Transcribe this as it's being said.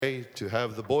to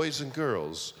have the boys and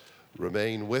girls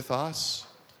remain with us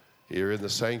here in the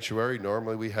sanctuary.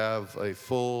 Normally we have a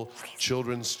full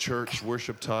children's church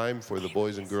worship time for the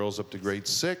boys and girls up to grade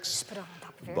 6,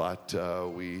 but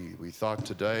we thought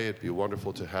today it'd be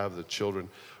wonderful to have the children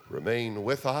remain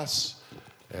with us,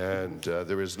 and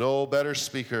there is no better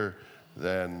speaker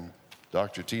than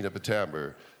Dr. Tina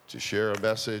Patamber to share a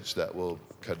message that will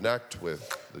connect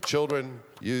with the children,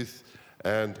 youth,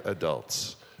 and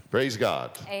adults. Praise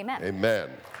God. Amen. Amen.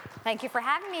 Thank you for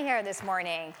having me here this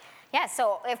morning. Yeah,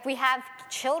 so if we have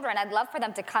children, I'd love for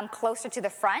them to come closer to the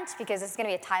front because it's going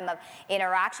to be a time of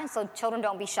interaction, so children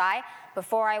don't be shy.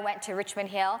 Before I went to Richmond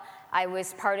Hill, I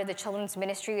was part of the children's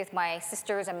ministry with my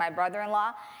sisters and my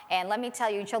brother-in-law, and let me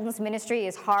tell you, children's ministry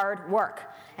is hard work.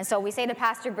 And so we say to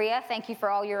Pastor Bria, thank you for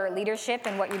all your leadership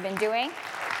and what you've been doing.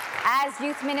 As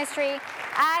youth ministry,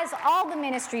 as all the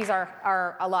ministries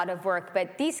are a lot of work,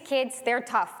 but these kids, they're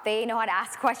tough. They know how to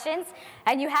ask questions,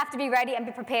 and you have to be ready and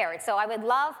be prepared. So I would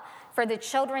love for the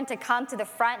children to come to the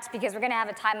front because we're going to have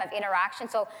a time of interaction.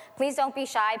 So please don't be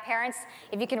shy. Parents,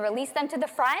 if you can release them to the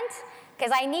front,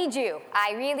 because I need you.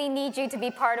 I really need you to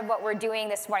be part of what we're doing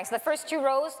this morning. So the first 2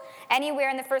 rows, anywhere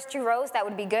in the first 2 rows, that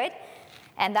would be good,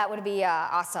 and that would be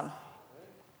awesome.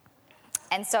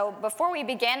 And so before we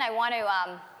begin, I want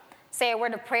to say a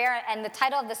word of prayer, and the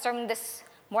title of the sermon this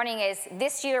morning is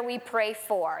This Year We Pray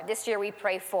For. This Year We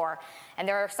Pray For. And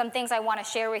there are some things I want to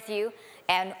share with you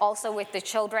and also with the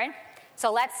children.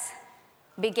 So let's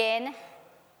begin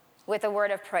with a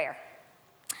word of prayer.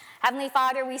 Heavenly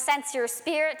Father, we sense your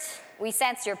spirit. We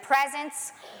sense your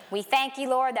presence. We thank you,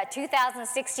 Lord, that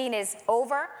 2016 is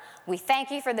over. We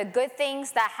thank you for the good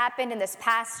things that happened in this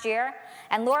past year.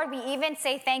 And Lord, we even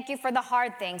say thank you for the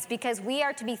hard things because we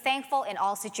are to be thankful in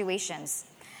all situations.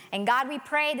 And God, we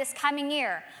pray this coming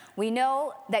year, we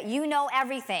know that you know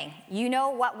everything. You know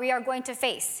what we are going to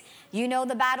face. You know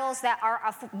the battles that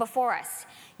are before us.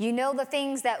 You know the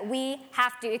things that we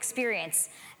have to experience.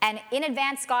 And in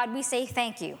advance, God, we say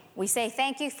thank you. We say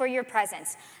thank you for your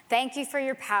presence. Thank you for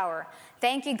your power.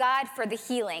 Thank you, God, for the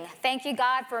healing. Thank you,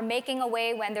 God, for making a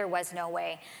way when there was no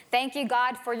way. Thank you,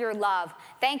 God, for your love.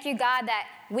 Thank you, God, that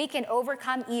we can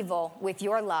overcome evil with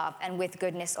your love and with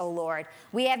goodness, O Lord.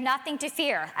 We have nothing to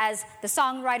fear. As the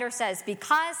songwriter says,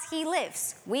 because he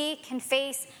lives, we can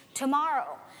face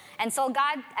tomorrow. And so,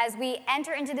 God, as we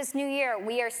enter into this new year,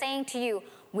 we are saying to you,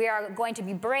 we are going to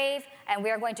be brave and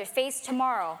we are going to face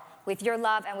tomorrow with your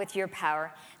love and with your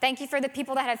power. Thank you for the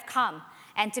people that have come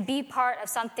and to be part of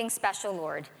something special,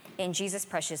 Lord. In Jesus'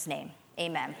 precious name,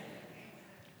 amen.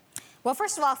 Well,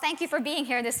 first of all, thank you for being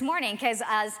here this morning because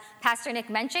as Pastor Nick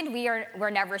mentioned, we're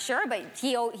never sure, but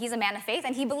he's a man of faith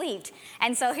and he believed.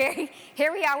 And so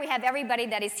here we are. We have everybody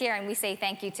that is here and we say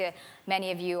thank you to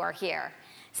many of you who are here.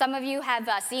 Some of you have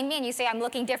seen me and you say I'm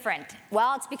looking different.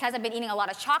 Well, it's because I've been eating a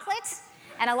lot of chocolates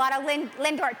and a lot of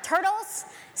Lindor turtles.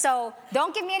 So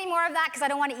don't give me any more of that because I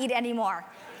don't want to eat any more.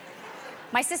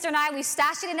 My sister and I, we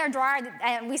stashed it in our drawer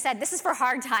and we said, this is for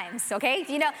hard times, okay? If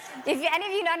any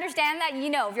of you understand that, you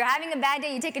know, if you're having a bad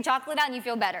day, you take a chocolate out and you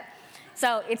feel better.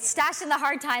 So it's stashed in the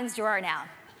hard times drawer now.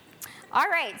 All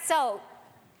right, so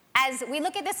as we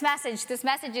look at this message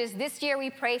is This Year We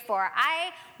Pray For.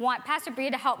 I want Pastor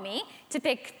Bria to help me to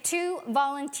pick 2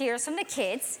 volunteers from the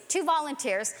kids, 2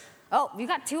 volunteers. Oh, we've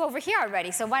got 2 over here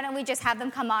already, so why don't we just have them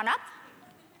come on up?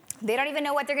 They don't even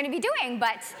know what they're going to be doing,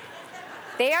 but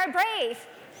they are brave.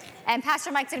 And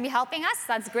Pastor Mike's going to be helping us.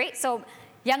 That's great. So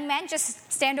young men,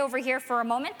 just stand over here for a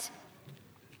moment.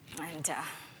 And,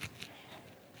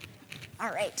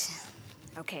 all right.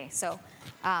 Okay, so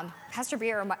Pastor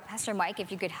Bria or Pastor Mike,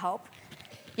 if you could help.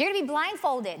 You're going to be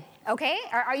blindfolded, okay?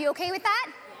 Are you okay with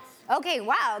that? Yes. Okay,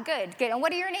 wow, good. And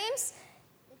what are your names?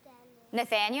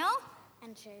 Nathaniel?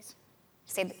 And Chase.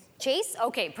 Say Chase?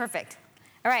 Okay, perfect.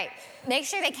 All right, make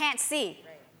sure they can't see.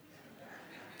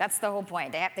 That's the whole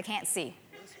point. They can't see.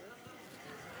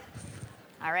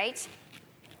 All right?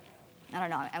 I don't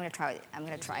know. I'm going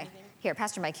to try. Here,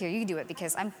 Pastor Mike, here, you do it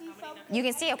because you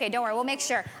can see? Okay, don't worry. We'll make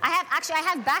sure. I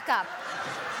have backup.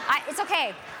 It's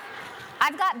okay.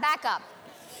 I've got backup.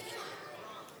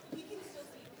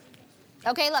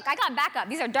 Okay, look, I got backup.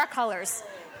 These are dark colors.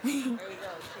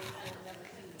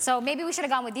 So maybe we should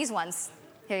have gone with these ones.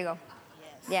 Here you go.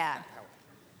 Yeah.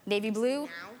 Navy blue?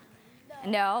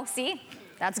 No, see?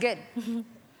 That's good. Oh my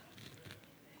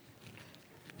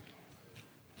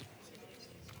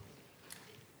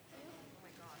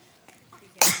gosh.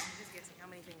 He's guessing how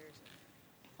many fingers?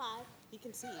 5. He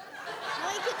can see. No, he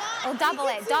cannot. Oh, double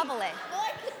it. No,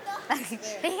 I cannot.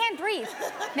 He can't breathe.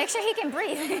 Make sure he can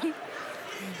breathe. There.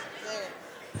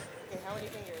 Okay, how many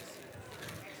fingers?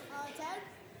 10.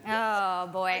 Oh,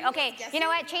 boy. Okay, you know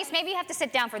what, Chase, maybe you have to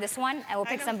sit down for this one, and we'll I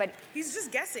pick know. somebody. He's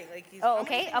just guessing. Like he's. Oh,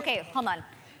 okay, okay, hold on.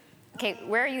 Okay,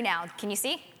 where are you now? Can you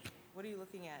see? What are you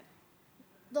looking at?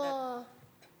 Well,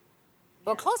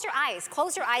 close your eyes.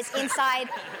 Close your eyes inside.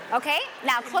 Okay,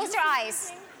 now close your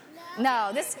eyes.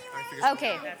 No, this,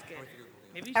 okay. That's good.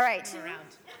 Maybe you All should right. spin him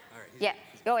around. Yeah.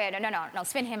 Oh, yeah, no,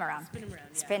 spin him around. Spin him around.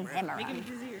 Yeah. Spin him Make him around.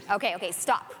 dizzy or something. Okay,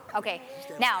 stop. Okay,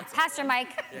 now, Pastor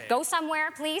Mike, go somewhere,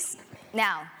 please.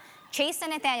 Now, Chase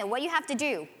and Nathaniel, what you have to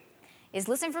do is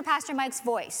listen for Pastor Mike's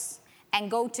voice and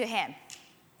go to him.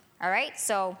 All right,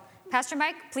 so Pastor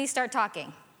Mike, please start talking.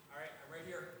 All right, I'm right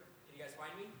here. Can you guys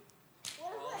find me?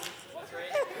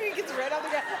 He gets right on the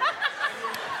ground.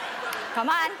 Come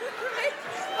on.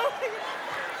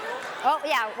 Oh,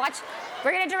 yeah, watch.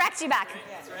 We're going to direct you back.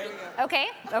 There we go. Okay,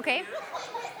 okay.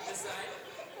 This side.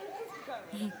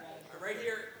 I'm right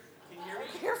here. Can you hear me?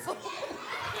 Careful.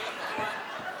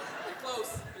 You're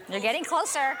close. You're getting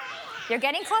closer. You're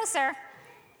getting closer.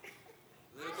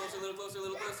 A little closer, a little closer, a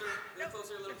little closer, a little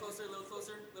closer, a little closer, a little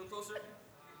closer, a little closer.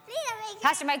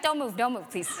 Pastor Mike, don't move,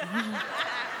 please. Right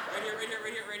here, right here,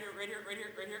 right here, right here, right here, right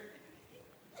here, right here.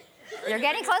 You're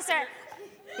getting closer.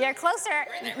 You're closer.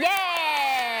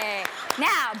 Yay!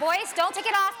 Now, boys, don't take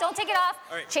it off. Don't take it off.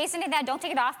 All right. Chasing it down, don't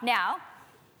take it off. Now,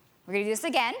 we're going to do this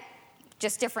again,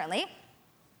 just differently.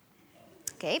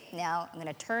 Okay, now I'm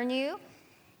going to turn you.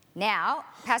 Now,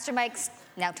 Pastor Mike's,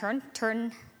 now turn,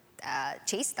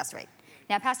 Chase, that's right.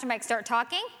 Now, Pastor Mike, start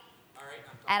talking, All right,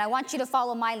 and I want you to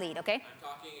follow my lead, okay? I'm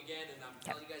talking again, and I'm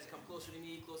telling you guys to come closer to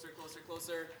me, closer, closer,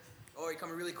 closer. Oh, you're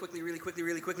coming really quickly, really quickly,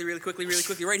 really quickly, really quickly, really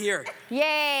quickly, right here.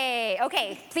 Yay!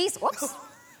 Okay, please, whoops.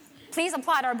 Please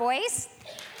applaud our boys.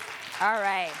 All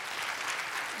right.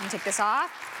 Let me take this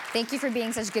off. Thank you for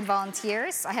being such good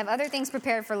volunteers. I have other things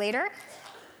prepared for later.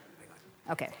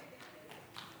 Okay.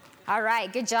 All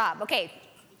right, good job. Okay,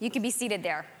 you can be seated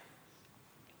there.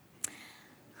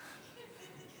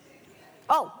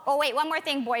 Oh, wait, one more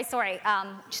thing, boys, sorry.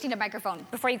 Just need a microphone.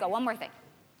 Before you go, one more thing.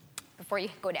 Before you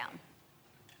go down.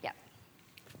 Yeah.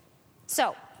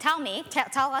 So, tell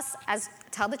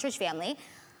the church family,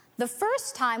 the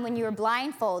first time when you were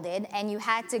blindfolded and you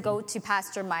had to go to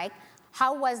Pastor Mike,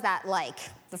 how was that like,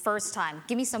 the first time?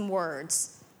 Give me some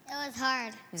words. It was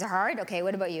hard. Was it hard? Okay,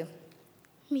 what about you?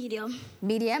 Medium.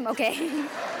 Medium, okay.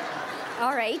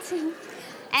 All right.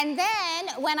 And then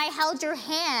when I held your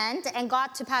hand and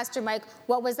got to Pastor Mike,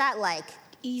 what was that like?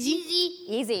 Easy.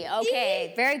 Easy,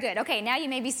 okay, very good. Okay, now you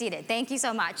may be seated. Thank you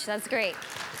so much, that's great.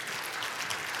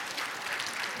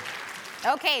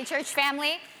 Okay, church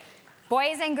family,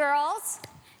 boys and girls,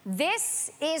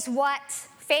 this is what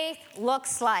faith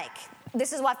looks like.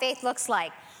 This is what faith looks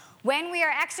like. When we are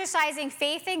exercising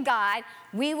faith in God,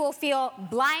 we will feel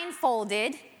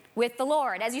blindfolded with the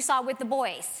Lord, as you saw with the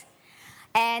boys.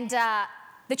 And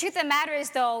the truth of the matter is,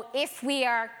 though, if we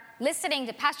are listening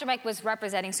to, Pastor Mike was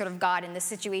representing sort of God in this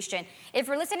situation. If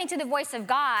we're listening to the voice of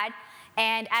God,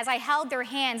 and as I held their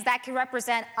hands, that could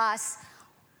represent us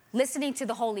listening to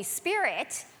the Holy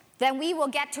Spirit, then we will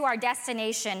get to our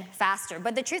destination faster.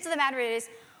 But the truth of the matter is,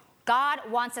 God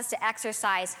wants us to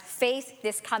exercise faith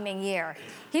this coming year.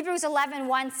 Hebrews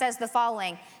 11:1 says the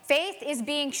following: faith is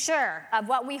being sure of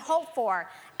what we hope for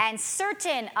and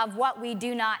certain of what we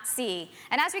do not see.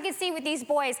 And as we can see with these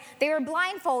boys, they were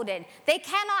blindfolded. They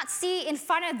cannot see in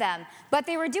front of them, but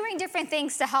they were doing different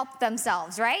things to help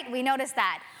themselves, right? We noticed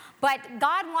that. But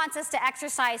God wants us to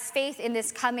exercise faith in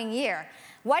this coming year.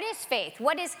 What is faith?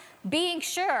 What is being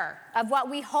sure of what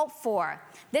we hope for?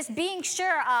 This being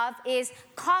sure of is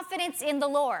confidence in the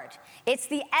Lord. It's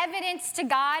the evidence to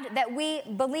God that we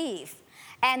believe.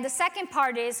 And the second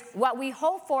part is what we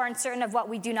hope for and certain of what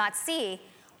we do not see.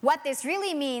 What this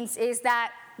really means is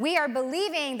that we are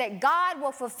believing that God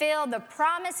will fulfill the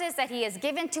promises that He has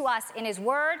given to us in His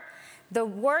Word, the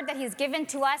Word that He's given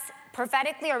to us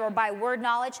prophetically or by word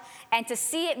knowledge, and to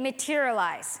see it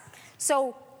materialize.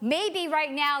 So maybe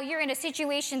right now you're in a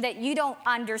situation that you don't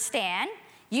understand.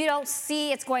 You don't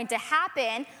see it's going to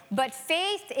happen, but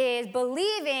faith is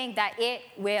believing that it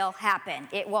will happen.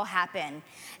 It will happen.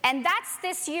 And that's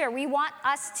this year. We want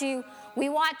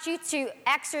you to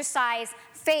exercise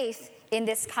faith in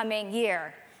this coming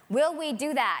year. Will we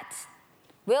do that?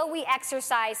 Will we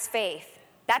exercise faith?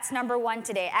 That's number one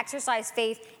today. Exercise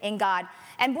faith in God.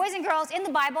 And boys and girls, in the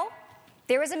Bible,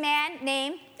 there was a man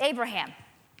named Abraham.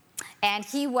 And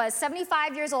he was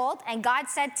 75 years old, and God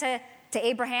said to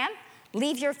Abraham,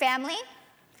 leave your family,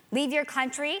 leave your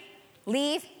country,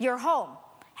 leave your home.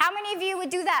 How many of you would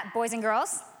do that, boys and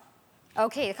girls?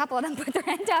 Okay, a couple of them put their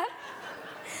hand up.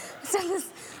 So,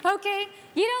 okay,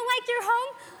 you don't like your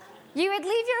home? You would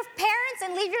leave your parents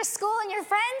and leave your school and your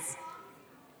friends?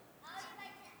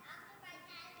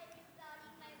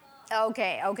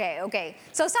 Okay.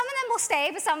 So some of them will stay,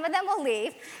 but some of them will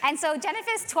leave. And so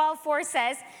Genesis 12:4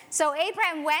 says, so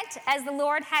Abraham went as the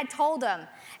Lord had told him.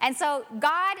 And so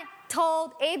God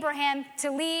told Abraham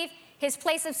to leave his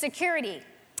place of security,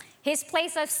 his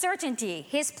place of certainty,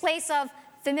 his place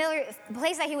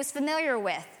that he was familiar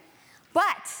with.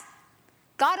 But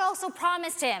God also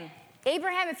promised him,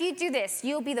 Abraham, if you do this,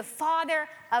 you'll be the father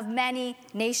of many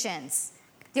nations.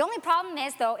 The only problem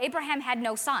is, though, Abraham had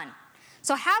no son.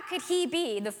 So how could he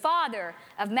be the father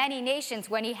of many nations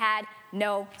when he had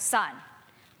no son?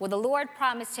 Well, the Lord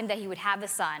promised him that he would have a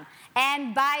son.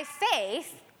 And by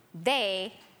faith,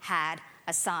 they had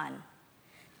a son.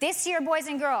 This year, boys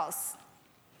and girls,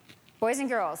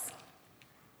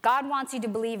 God wants you to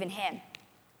believe in him.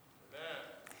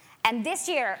 And this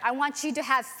year, I want you to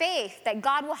have faith that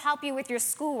God will help you with your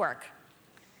schoolwork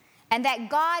and that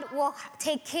God will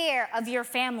take care of your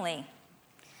family.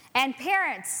 And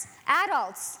parents,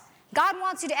 adults, God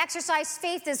wants you to exercise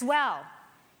faith as well.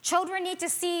 Children need to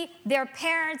see their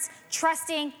parents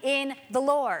trusting in the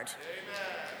Lord.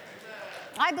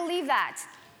 Amen. I believe that.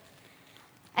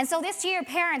 And so this year,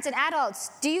 parents and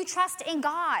adults, do you trust in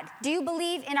God? Do you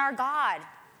believe in our God?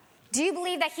 Do you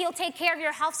believe that he'll take care of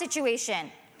your health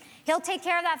situation? He'll take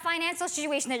care of that financial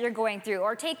situation that you're going through,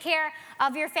 or take care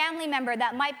of your family member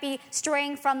that might be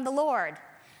straying from the Lord.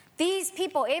 These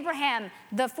people, Abraham,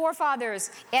 the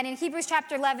forefathers, and in Hebrews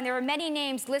chapter 11, there were many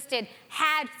names listed,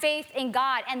 had faith in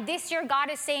God. And this year, God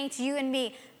is saying to you and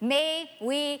me, may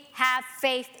we have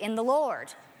faith in the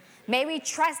Lord. May we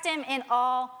trust him in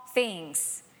all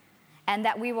things, and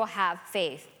that we will have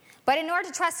faith. But in order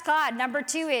to trust God, number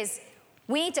 2 is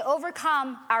we need to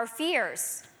overcome our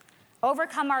fears.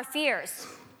 Overcome our fears.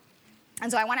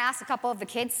 And so I want to ask a couple of the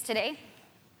kids today.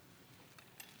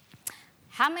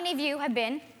 How many of you have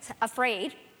been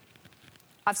afraid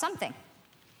of something?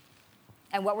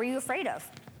 And what were you afraid of?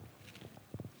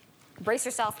 Brace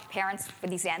yourself, parents, for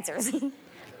these answers.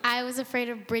 I was afraid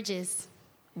of bridges.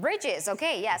 Bridges,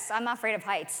 okay, yes, I'm not afraid of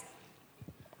heights.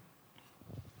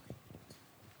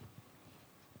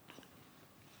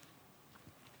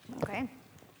 Okay.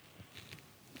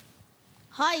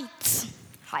 Heights.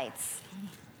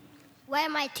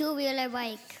 Riding my two-wheeler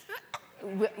bike.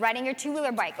 Riding your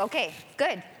two-wheeler bike, okay,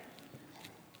 good.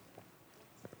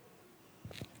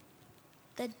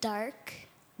 The dark.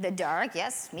 The dark,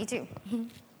 yes, me too.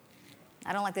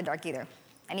 I don't like the dark either.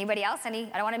 Anybody else? I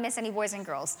don't want to miss any boys and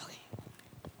girls. Okay.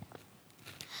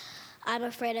 I'm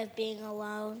afraid of being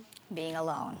alone. Being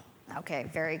alone. Okay,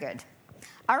 very good.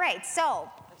 All right,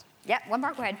 so, one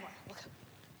more, go ahead.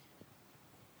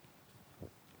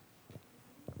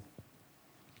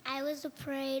 I was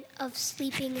afraid of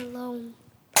sleeping alone.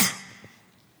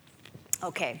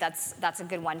 Okay, that's a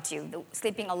good one too,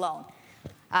 sleeping alone.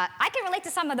 I can relate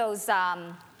to some of those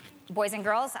boys and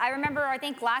girls. I remember, I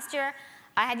think last year,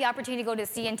 I had the opportunity to go to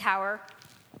the CN Tower.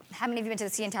 How many of you been to the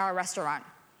CN Tower restaurant?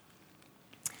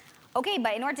 Okay,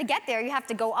 but in order to get there, you have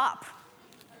to go up.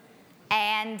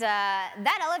 And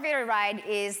that elevator ride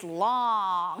is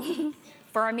long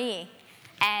for me.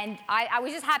 And I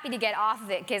was just happy to get off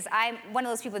of it because I'm one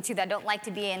of those people, too, that don't like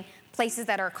to be in places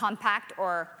that are compact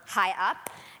or high up.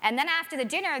 And then after the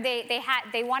dinner,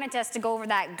 they wanted us to go over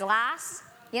that glass.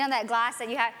 You know that glass that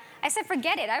you have? I said,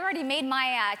 forget it. I've already made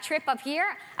my trip up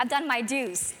here. I've done my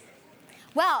dues.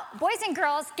 Well, boys and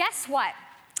girls, guess what?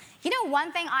 You know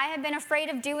one thing I have been afraid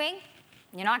of doing?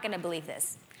 You're not going to believe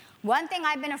this. One thing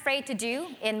I've been afraid to do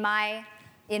in my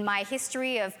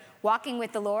history of walking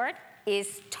with the Lord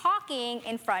is talking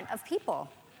in front of people.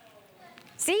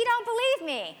 See, you don't believe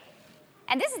me.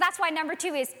 And that's why number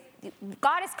 2 is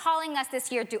God is calling us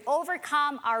this year to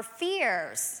overcome our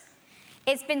fears.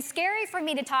 It's been scary for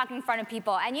me to talk in front of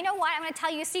people. And you know what? I'm going to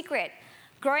tell you a secret.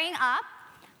 Growing up,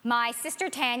 my sister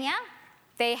Tanya,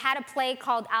 they had a play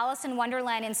called Alice in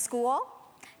Wonderland in school.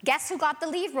 Guess who got the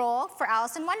lead role for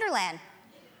Alice in Wonderland?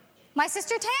 My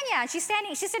sister Tanya. She's sitting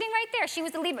right there. She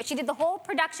was the lead. She did the whole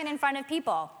production in front of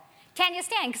people. Tanya,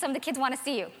 stand, because some of the kids want to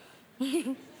see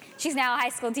you. She's now a high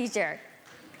school teacher.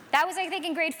 That was, I think,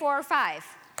 in grade 4 or 5.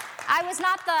 I was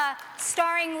not the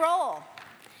starring role.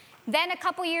 Then a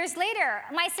couple years later,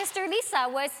 my sister Lisa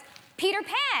was Peter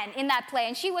Pan in that play,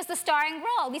 and she was the starring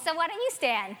role. Lisa, why don't you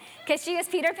stand? Because she was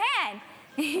Peter Pan.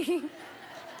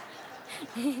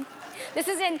 This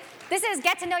is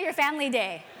Get to Know Your Family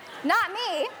Day. Not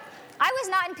me. I was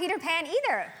not in Peter Pan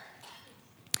either.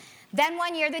 Then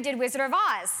one year they did Wizard of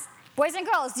Oz. Boys and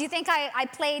girls, do you think I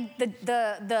played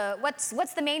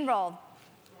what's the main role?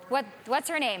 What's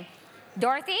her name?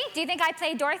 Dorothy? Do you think I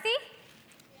played Dorothy?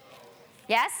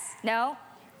 Yes? No?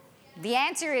 The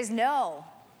answer is no.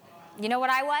 You know what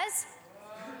I was?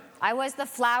 I was the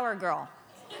flower girl.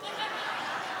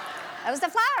 I was the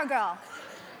flower girl.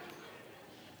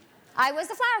 I was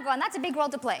the flower girl, and that's a big role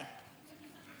to play.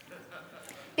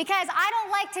 Because I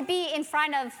don't like to be in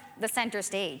front of the center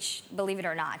stage, believe it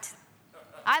or not.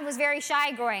 I was very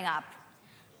shy growing up.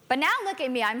 But now look at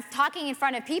me, I'm talking in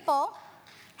front of people.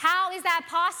 How is that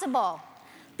possible?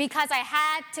 Because I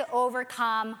had to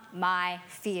overcome my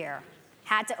fear.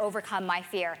 Had to overcome my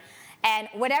fear. And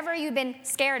whatever you've been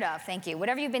scared of, thank you,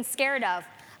 whatever you've been scared of,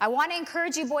 I want to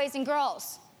encourage you, boys and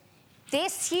girls.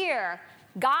 This year,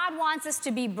 God wants us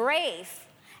to be brave,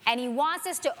 and He wants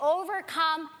us to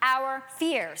overcome our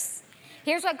fears.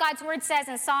 Here's what God's word says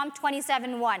in Psalm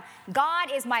 27:1.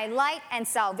 God is my light and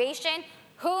salvation.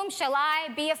 Whom shall I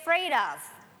be afraid of?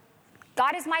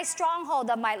 God is my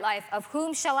stronghold of my life. Of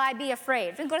whom shall I be afraid?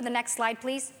 If we can go to the next slide,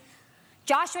 please.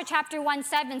 Joshua chapter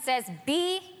 1:7 says,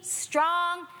 be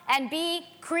strong and be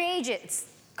courageous.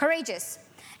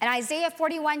 And Isaiah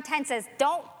 41:10 says,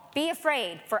 don't be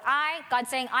afraid, for I, God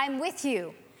saying, I'm with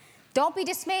you. Don't be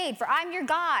dismayed, for I'm your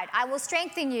God. I will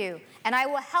strengthen you, and I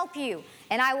will help you,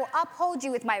 and I will uphold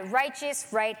you with my righteous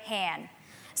right hand.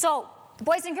 So,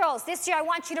 boys and girls, this year I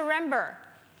want you to remember,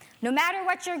 no matter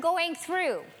what you're going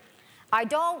through, I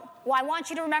want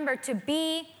you to remember to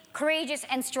be courageous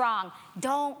and strong.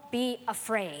 Don't be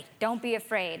afraid. Don't be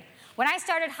afraid. When I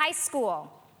started high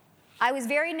school, I was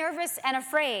very nervous and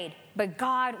afraid, but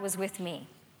God was with me.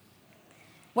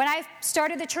 When I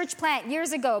started the church plant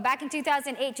years ago, back in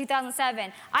 2008,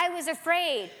 2007, I was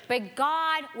afraid, but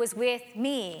God was with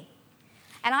me.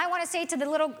 And I want to say to the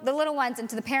little ones and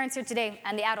to the parents here today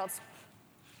and the adults,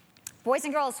 boys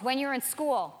and girls, when you're in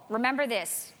school, remember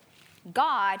this.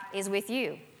 God is with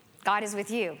you. God is with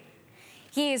you.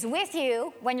 He is with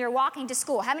you when you're walking to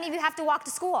school. How many of you have to walk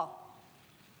to school?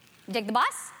 You take the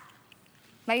bus?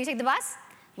 Maybe you take the bus?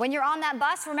 When you're on that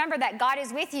bus, remember that God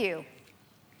is with you.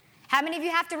 How many of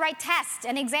you have to write tests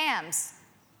and exams?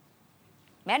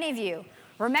 Many of you.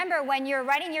 Remember, when you're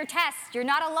writing your tests, you're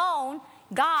not alone.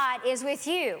 God is with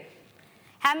you.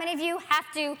 How many of you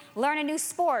have to learn a new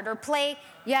sport or play,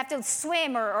 you have to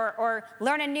swim or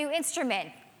learn a new instrument?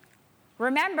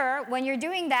 Remember, when you're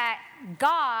doing that,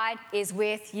 God is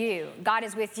with you. God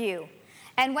is with you.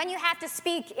 And when you have to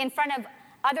speak in front of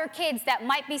other kids that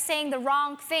might be saying the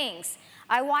wrong things,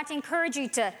 I want to encourage you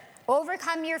to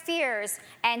overcome your fears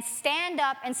and stand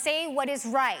up and say what is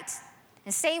right.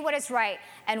 And say what is right.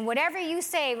 And whatever you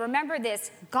say, remember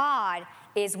this, God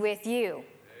is with you. Amen.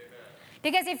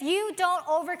 Because if you don't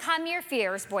overcome your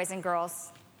fears, boys and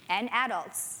girls, and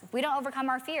adults, if we don't overcome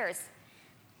our fears,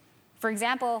 for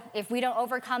example, if we don't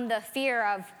overcome the fear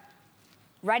of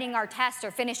writing our test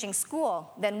or finishing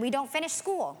school, then we don't finish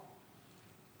school.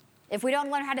 If we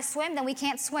don't learn how to swim, then we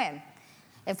can't swim.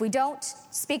 If we don't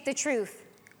speak the truth,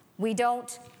 we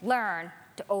don't learn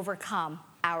to overcome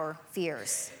our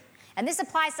fears. And this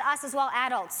applies to us as well,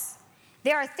 adults.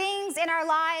 There are things in our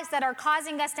lives that are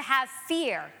causing us to have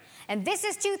fear. And this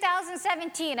is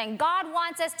 2017, and God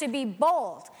wants us to be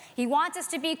bold. He wants us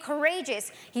to be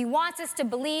courageous. He wants us to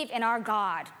believe in our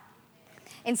God.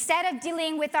 Instead of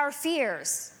dealing with our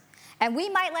fears, and we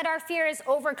might let our fears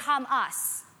overcome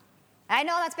us. I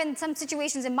know that's been some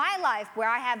situations in my life where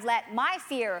I have let my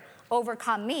fear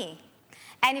overcome me.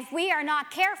 And if we are not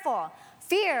careful,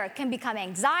 fear can become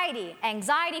anxiety.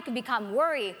 Anxiety can become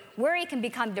worry. Worry can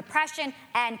become depression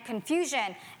and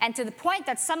confusion. And to the point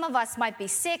that some of us might be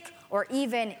sick or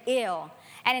even ill.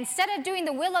 And instead of doing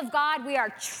the will of God, we are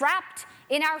trapped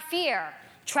in our fear.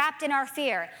 Trapped in our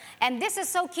fear. And this is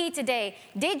so key today.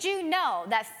 Did you know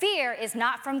that fear is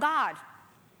not from God?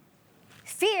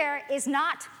 Fear is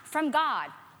not from God.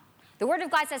 The Word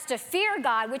of God says to fear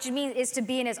God, which means is to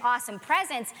be in His awesome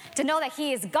presence, to know that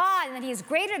He is God and that He is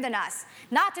greater than us,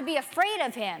 not to be afraid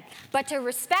of Him, but to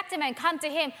respect Him and come to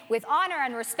Him with honor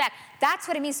and respect. That's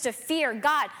what it means to fear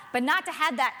God, but not to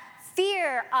have that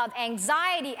fear of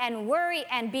anxiety and worry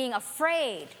and being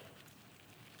afraid.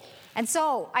 And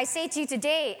so I say to you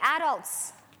today,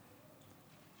 adults,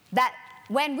 that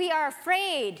when we are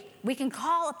afraid, we can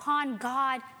call upon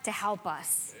God to help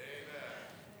us.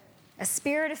 A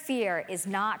spirit of fear is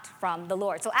not from the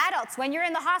Lord. So adults, when you're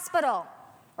in the hospital,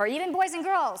 or even boys and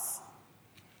girls,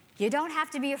 you don't have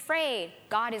to be afraid.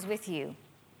 God is with you.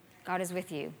 God is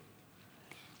with you.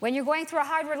 When you're going through a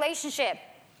hard relationship,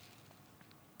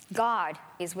 God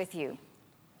is with you.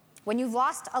 When you've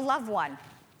lost a loved one,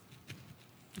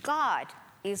 God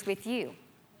is with you.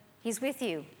 He's with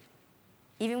you,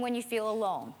 even when you feel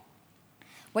alone.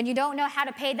 When you don't know how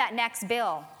to pay that next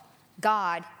bill,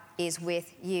 God is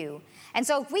with you. And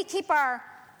so if we keep our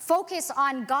focus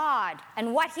on God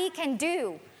and what he can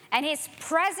do and his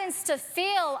presence to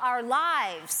fill our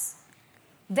lives,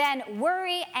 then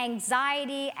worry,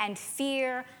 anxiety, and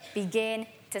fear begin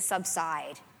to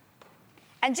subside.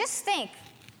 And just think,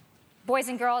 boys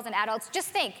and girls and adults, just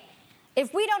think,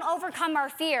 if we don't overcome our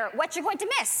fear, what you're going to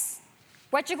miss.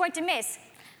 What you're going to miss.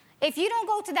 If you don't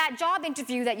go to that job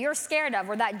interview that you're scared of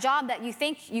or that job that you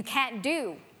think you can't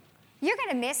do, you're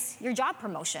going to miss your job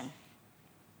promotion.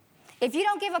 If you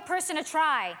don't give a person a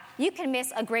try, you can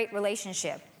miss a great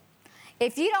relationship.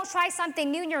 If you don't try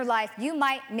something new in your life, you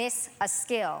might miss a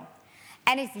skill.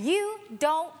 And if you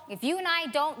and I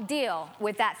don't deal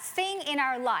with that thing in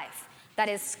our life that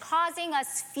is causing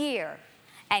us fear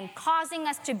and causing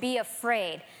us to be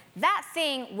afraid, that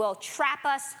thing will trap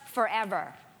us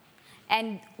forever.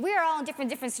 And we're all in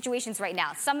different situations right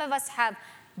now. Some of us have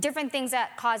different things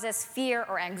that cause us fear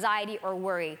or anxiety or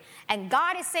worry. And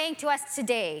God is saying to us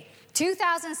today,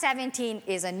 2017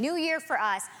 is a new year for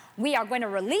us. We are going to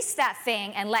release that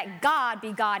thing and let God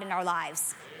be God in our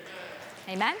lives.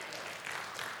 Amen?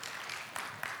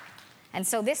 And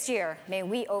so this year, may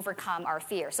we overcome our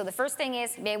fear. So the first thing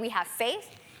is, may we have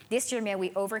faith. This year, may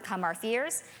we overcome our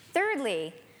fears.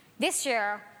 Thirdly, this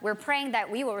year, we're praying that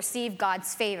we will receive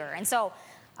God's favor. And so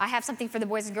I have something for the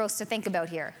boys and girls to think about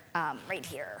here, right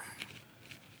here.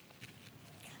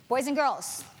 Boys and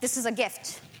girls, this is a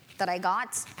gift that I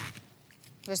got.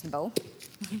 Here's the bow.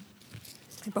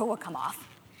 The bow will come off.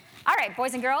 All right,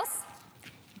 boys and girls.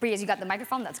 Breeze, you got the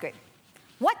microphone? That's great.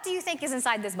 What do you think is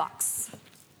inside this box?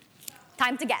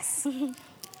 Time to guess.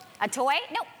 A toy?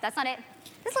 Nope, that's not it.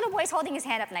 This little boy's holding his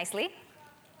hand up nicely.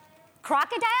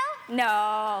 Crocodile?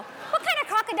 No. What kind of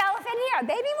crocodile fit in here? A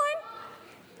baby one?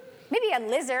 Maybe a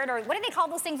lizard, or what do they call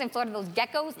those things in Florida? Those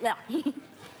geckos? No.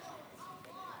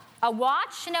 A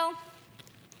watch? No.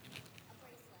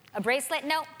 A bracelet?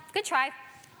 No. Good try.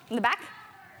 In the back?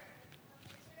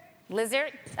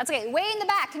 Lizard? That's okay. Way in the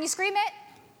back. Can you scream it?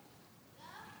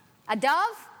 A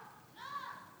dove?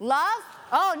 Love?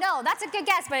 Oh, no. That's a good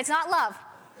guess, but it's not love.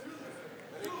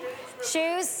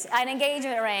 Shoes? An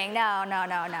engagement ring? No.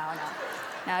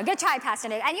 No. Good try, Pastor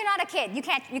Nick. And you're not a kid. You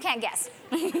can't guess.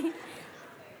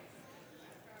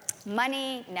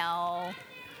 Money? No.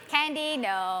 Candy?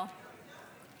 No.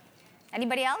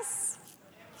 Anybody else?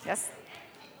 Yes.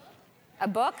 A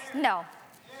book? No.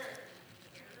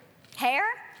 Hair?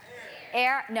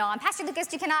 Air? No. I'm Pastor Lucas.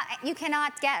 You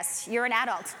cannot guess. You're an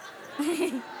adult.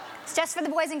 It's just for the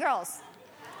boys and girls.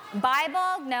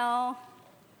 Bible? No.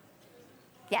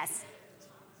 Yes.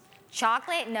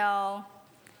 Chocolate? No.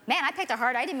 Man, I picked a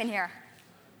hard item in here.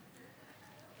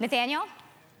 Nathaniel?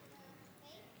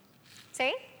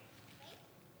 Say?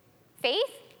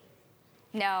 Faith?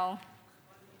 No.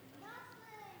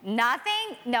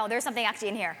 Nothing? No, there's something actually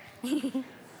in here.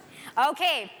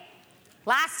 Okay.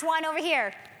 Last one over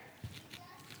here.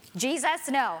 Jesus?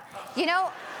 No. No,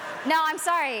 I'm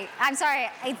sorry. I'm sorry.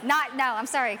 I'm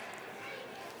sorry.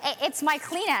 It's my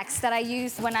Kleenex that I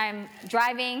use when I'm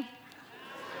driving.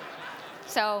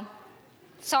 So,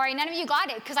 sorry, none of you got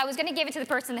it, because I was going to give it to the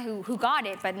person who got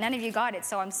it, but none of you got it,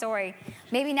 so I'm sorry.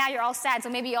 Maybe now you're all sad, so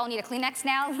maybe you all need a Kleenex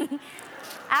now.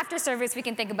 After service, we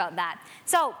can think about that.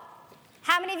 So,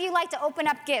 how many of you like to open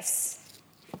up gifts?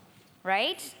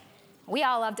 Right? We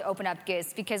all love to open up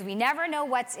gifts because we never know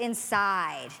what's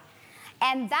inside.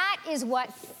 And that is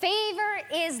what favor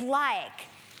is like.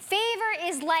 Favor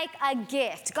is like a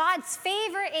gift. God's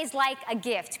favor is like a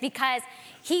gift because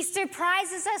he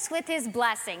surprises us with his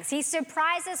blessings. He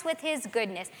surprises us with his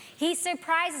goodness. He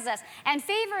surprises us. And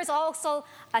favor is also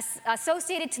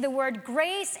associated to the word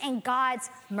grace and God's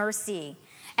mercy.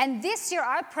 And this year,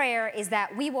 our prayer is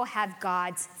that we will have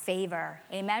God's favor.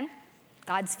 Amen?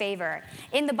 God's favor.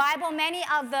 In the Bible, many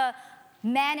of the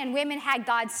men and women had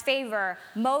God's favor.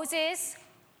 Moses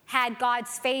had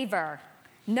God's favor.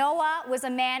 Noah was a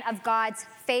man of God's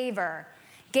favor.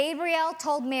 Gabriel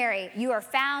told Mary, "You are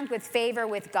found with favor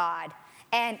with God."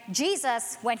 And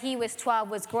Jesus, when he was 12,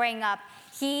 was growing up,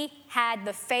 he had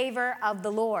the favor of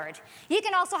the Lord. You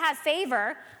can also have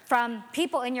favor from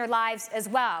people in your lives as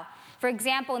well. For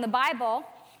example, in the Bible,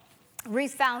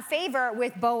 Ruth found favor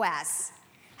with Boaz.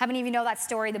 How many of you know that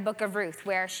story, the book of Ruth,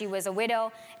 where she was a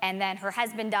widow and then her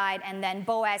husband died and then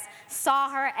Boaz saw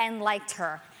her and liked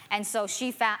her. And so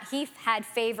he had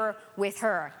favor with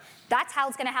her. That's how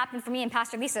it's going to happen for me and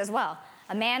Pastor Lisa as well.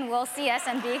 A man will see us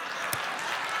and be,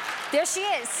 there she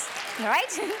is,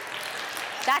 right?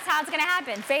 That's how it's going to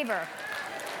happen, favor.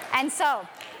 And so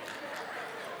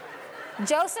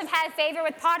Joseph had favor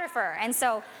with Potiphar. And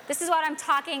so this is what I'm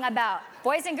talking about.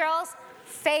 Boys and girls,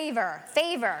 favor,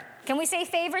 favor. Can we say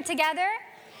favor together?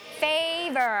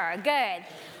 Favor. Good.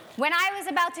 When I was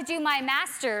about to do my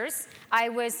master's,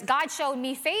 God showed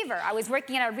me favor. I was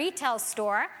working at a retail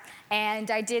store, and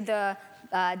I did the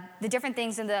different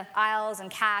things in the aisles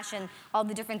and cash and all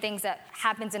the different things that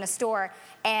happens in a store.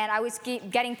 And I was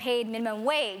getting paid minimum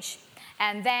wage.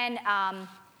 And then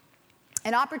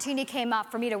an opportunity came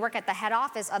up for me to work at the head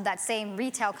office of that same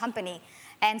retail company.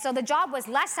 And so the job was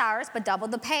less hours, but double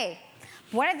the pay.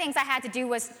 One of the things I had to do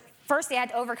was, firstly, I had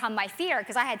to overcome my fear,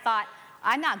 because I had thought,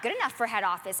 I'm not good enough for head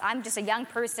office. I'm just a young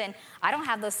person. I don't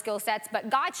have those skill sets. But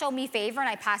God showed me favor, and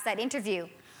I passed that interview.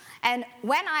 And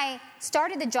when I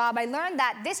started the job, I learned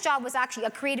that this job was actually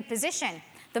a created position.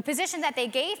 The position that they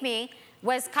gave me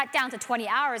was cut down to 20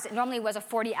 hours. It normally was a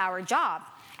 40-hour job.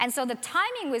 And so the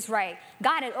timing was right.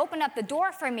 God had opened up the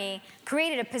door for me,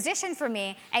 created a position for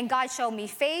me, and God showed me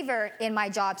favor in my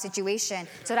job situation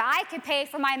so that I could pay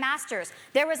for my master's.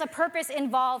 There was a purpose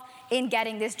involved in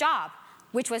getting this job,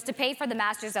 which was to pay for the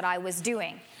master's that I was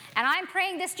doing. And I'm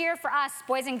praying this year for us,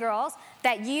 boys and girls,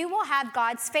 that you will have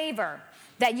God's favor,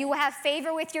 that you will have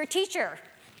favor with your teacher,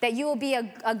 that you will be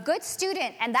a good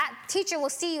student, and that teacher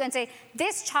will see you and say,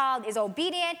 this child is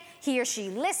obedient, he or she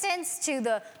listens to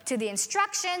the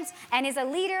instructions, and is a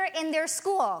leader in their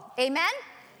school. Amen?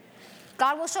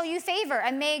 God will show you favor,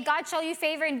 and may God show you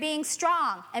favor in being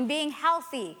strong and being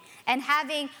healthy and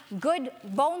having good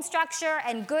bone structure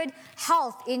and good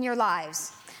health in your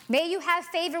lives. May you have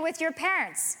favor with your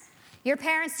parents. Your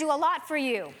parents do a lot for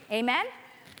you. Amen?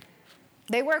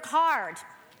 They work hard.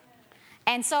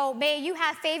 And so may you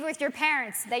have favor with your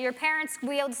parents, that your parents will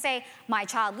be able to say, my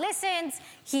child listens,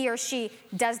 he or she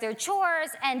does their chores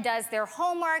and does their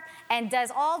homework and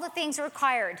does all the things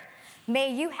required.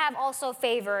 May you have also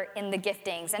favor in the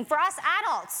giftings. And for us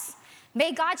adults,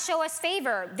 may God show us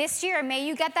favor. This year, may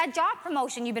you get that job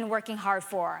promotion you've been working hard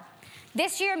for.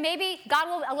 This year, maybe God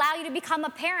will allow you to become a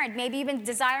parent, maybe even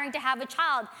desiring to have a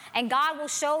child, and God will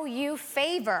show you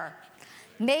favor.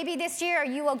 Maybe this year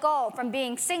you will go from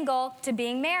being single to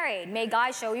being married. May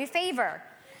God show you favor.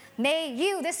 May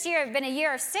you, this year, have been a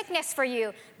year of sickness for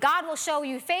you. God will show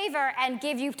you favor and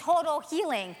give you total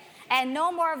healing. And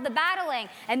no more of the battling,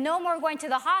 and no more going to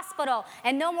the hospital,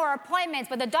 and no more appointments.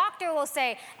 But the doctor will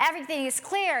say, everything is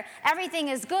clear, everything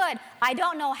is good. I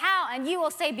don't know how. And you will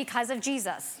say, because of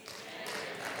Jesus.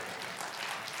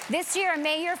 This year,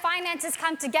 may your finances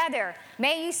come together.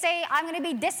 May you say, I'm going to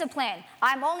be disciplined.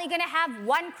 I'm only going to have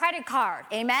one credit card.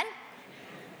 Amen?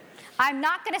 I'm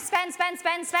not going to spend.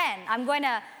 I'm going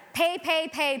to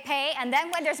pay. And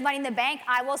then when there's money in the bank,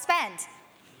 I will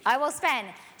spend.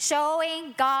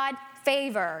 Showing God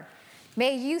favor.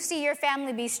 May you see your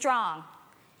family be strong.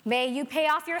 May you pay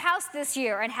off your house this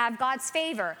year and have God's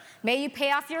favor. May you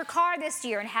pay off your car this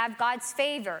year and have God's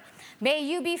favor. May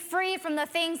you be free from the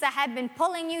things that have been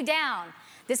pulling you down.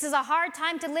 This is a hard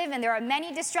time to live in. There are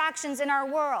many distractions in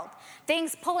our world,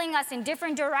 things pulling us in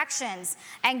different directions.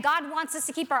 And God wants us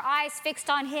to keep our eyes fixed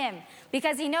on Him,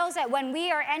 because He knows that when we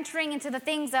are entering into the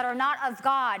things that are not of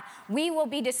God, we will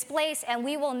be displaced and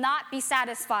we will not be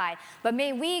satisfied. But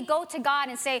may we go to God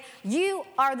and say, you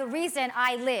are the reason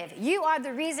I live. You are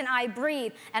the reason I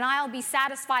breathe, and I'll be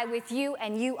satisfied with you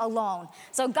and you alone.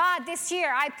 So God, this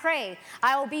year I pray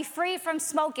I will be free from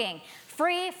smoking,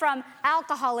 free from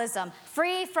alcoholism,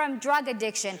 free from drug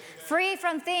addiction, free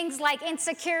from things like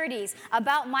insecurities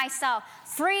about myself,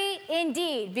 free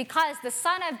indeed, because the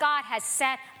Son of God has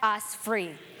set us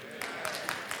free.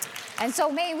 And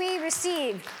so may we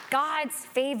receive God's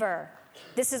favor.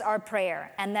 This is our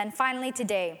prayer. And then finally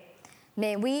today,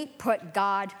 may we put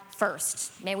God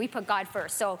first. May we put God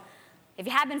first. So if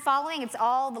you have been following, it's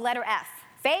all the letter F.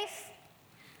 Faith,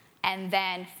 and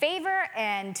then favor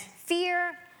and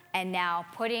fear, and now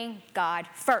putting God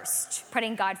first.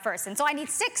 Putting God first. And so I need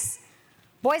 6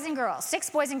 boys and girls. 6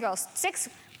 boys and girls. 6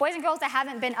 boys and girls that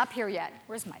haven't been up here yet.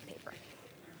 Where's my paper?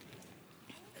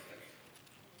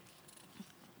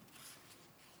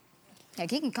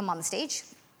 Okay, you can come on the stage.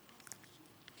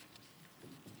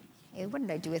 Hey, what did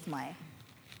I do with my...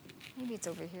 Maybe it's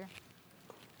over here.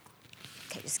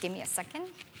 Okay, just give me a second.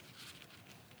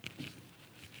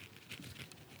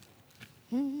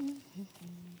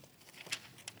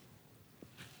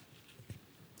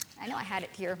 I know I had it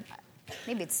here.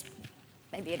 Maybe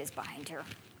it is behind here.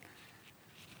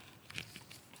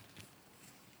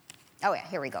 Oh yeah,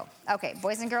 here we go. Okay,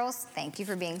 boys and girls, thank you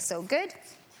for being so good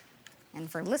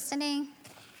and for listening.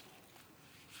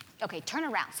 Okay, turn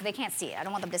around so they can't see it. I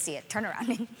don't want them to see it. Turn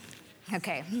around.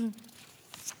 Okay. All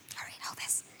right, hold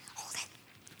this. Hold it.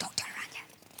 Don't turn around yet.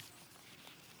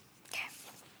 Okay.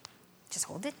 Just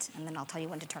hold it, and then I'll tell you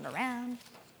when to turn around.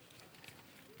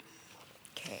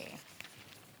 Okay.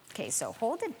 Okay, so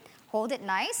hold it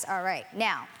nice. All right,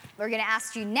 now, we're gonna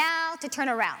ask you now to turn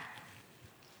around.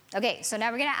 Okay, so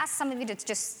now we're gonna ask some of you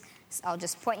to I'll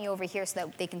just point you over here so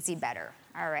that they can see better.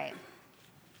 All right.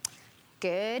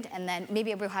 Good, and then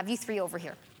maybe we'll have you three over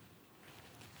here.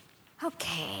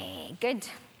 Okay, good.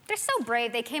 They're so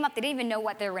brave. They came up, they didn't even know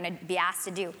what they were gonna be asked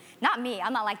to do. Not me,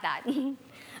 I'm not like that.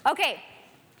 Okay,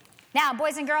 now,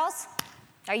 boys and girls,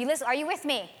 are you with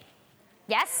me?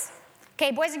 Yes?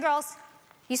 Okay, boys and girls,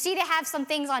 you see they have some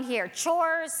things on here.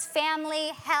 Chores, family,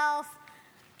 health,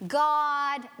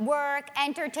 God, work,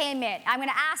 entertainment. I'm going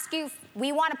to ask you,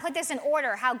 we want to put this in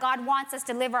order, how God wants us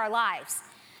to live our lives.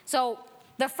 So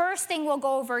the first thing will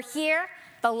go over here.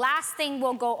 The last thing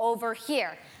will go over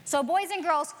here. So boys and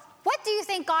girls, what do you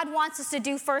think God wants us to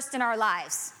do first in our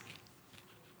lives?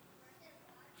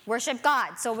 Worship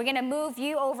God. So we're going to move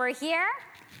you over here.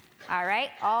 All right,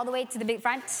 all the way to the big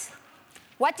front.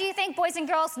 What do you think, boys and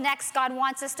girls, next God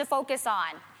wants us to focus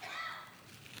on?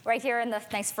 Right here in the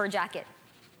nice fur jacket.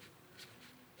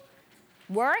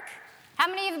 Work? How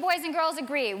many of the boys and girls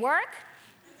agree? Work?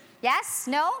 Yes?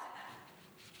 No?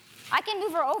 I can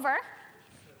move her over.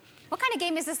 What kind of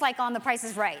game is this like on The Price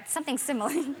is Right? Something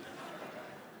similar.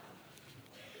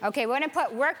 Okay, we're going to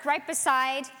put work right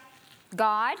beside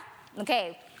God.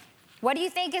 Okay, what do you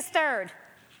think is third?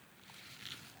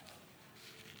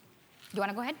 You want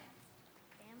to go ahead?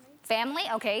 Family?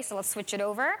 Okay, so let's switch it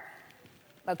over.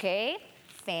 Okay,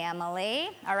 family.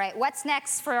 All right, what's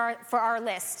next for our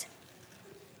list?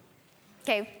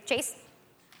 Okay, Chase?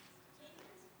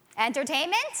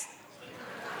 Entertainment?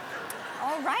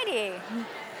 All righty.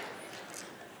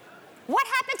 What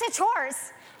happened to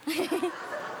chores?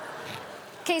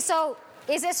 Okay, so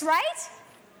is this right?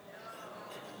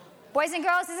 Boys and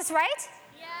girls, is this right?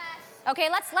 Yes. Okay,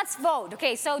 let's vote.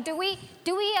 Okay, so do we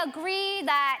agree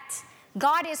that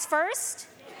God is first?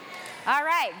 Yes. All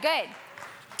right, good.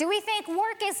 Do we think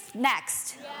work is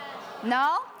next? Yes.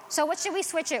 No? So what should we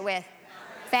switch it with?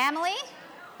 Family?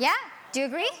 Yeah? Do you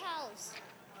agree? Health.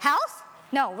 Health?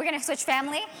 No, we're going to switch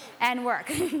family and work.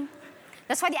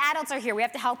 That's why the adults are here. We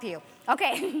have to help you.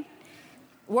 Okay.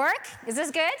 Work? Is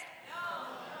this good?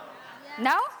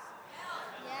 No?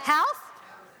 Health?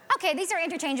 Okay, these are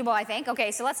interchangeable, I think.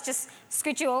 Okay, so let's just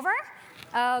scoot you over.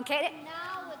 Okay.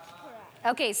 Now it's correct.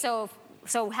 Okay, so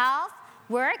health,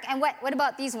 work, and what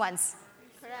about these ones?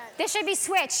 Correct. This should be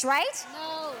switched, right?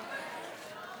 No.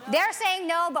 They're saying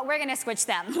no, but we're going to switch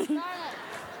them. Okay,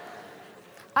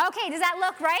 does that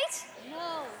look right?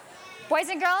 No. Boys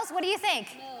and girls, what do you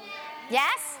think? No.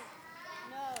 Yes?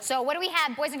 No. So what do we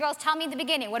have? Boys and girls, tell me at the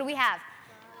beginning. What do we have?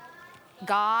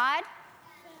 God,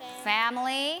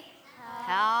 family,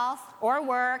 health, or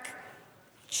work,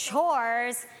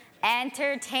 chores,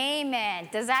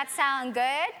 entertainment. Does that sound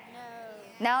good?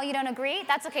 No. No, you don't agree?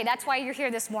 That's okay. That's why you're here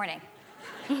this morning.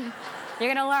 You're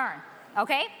going to learn,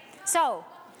 okay? So,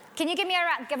 can you give me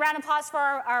a round of applause for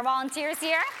our volunteers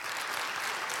here?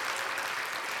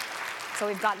 So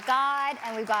we've got God,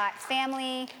 and we've got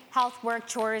family, health, work,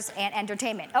 chores, and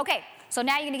entertainment. Okay, so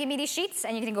now you're going to give me these sheets,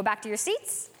 and you can go back to your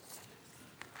seats.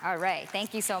 All right,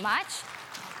 thank you so much.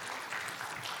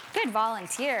 Good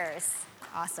volunteers.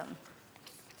 Awesome.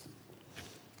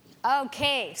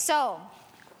 Okay, so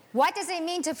what does it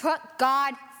mean to put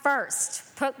God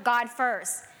first? Put God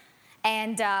first.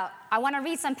 And I want to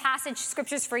read some passage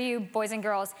scriptures for you, boys and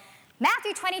girls.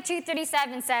 Matthew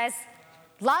 22:37 says,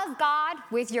 "Love God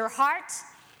with your heart,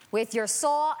 with your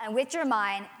soul, and with your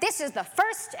mind. This is the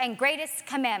first and greatest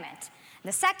commandment.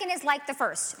 The second is like the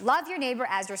first. Love your neighbor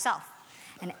as yourself."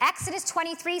 And Exodus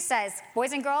 23 says,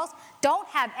 boys and girls, don't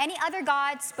have any other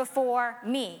gods before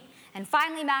me. And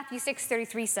finally, Matthew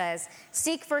 6:33 says,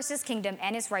 seek first his kingdom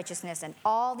and his righteousness, and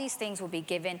all these things will be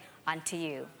given unto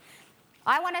you.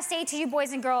 I want to say to you,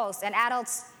 boys and girls and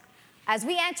adults, as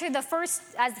we enter the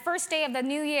first day of the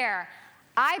new year,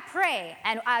 I pray,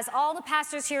 and as all the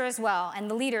pastors here as well, and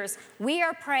the leaders, we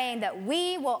are praying that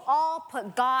we will all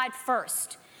put God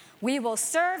first. We will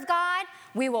serve God,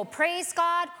 we will praise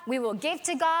God, we will give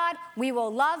to God, we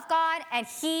will love God, and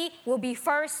he will be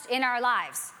first in our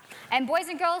lives. And boys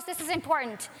and girls, this is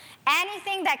important.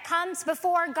 Anything that comes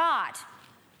before God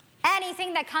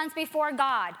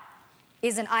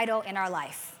is an idol in our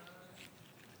life.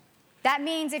 That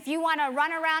means if you want to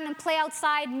run around and play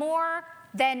outside more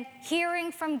than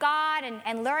hearing from God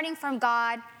and learning from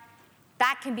God,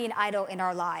 that can be an idol in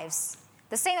our lives.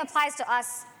 The same applies to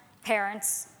us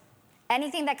parents.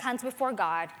 Anything that comes before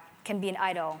God can be an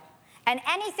idol. And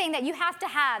anything that you have to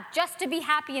have just to be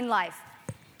happy in life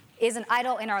is an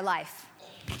idol in our life.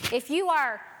 If you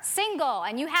are single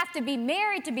and you have to be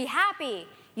married to be happy,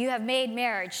 you have made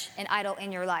marriage an idol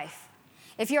in your life.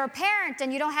 If you're a parent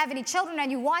and you don't have any children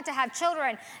and you want to have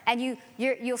children, and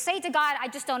you'll say to God, I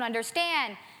just don't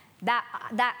understand,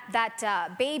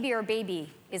 that baby or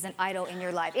baby is an idol in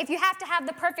your life. If you have to have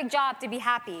the perfect job to be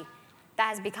happy, that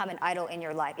has become an idol in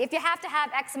your life. If you have to have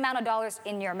X amount of dollars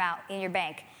in your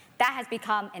bank, that has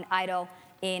become an idol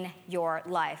in your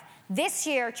life. This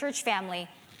year, church family,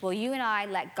 will you and I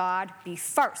let God be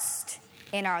first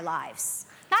in our lives?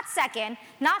 Not second,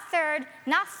 not third,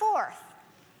 not fourth.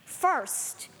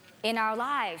 First in our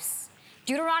lives.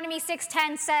 Deuteronomy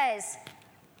 6:10 says,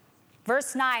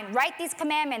 verse 9, write these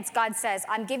commandments, God says,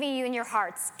 I'm giving you in your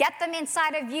hearts. Get them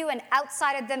inside of you and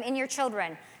outside of them in your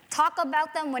children. Talk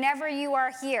about them whenever you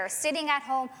are here, sitting at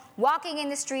home, walking in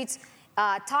the streets.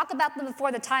 Talk about them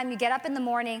before the time you get up in the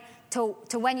morning to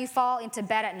when you fall into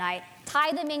bed at night.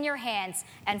 Tie them in your hands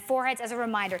and foreheads as a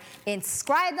reminder.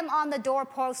 Inscribe them on the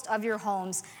doorpost of your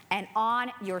homes and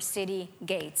on your city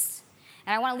gates.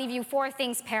 And I want to leave you 4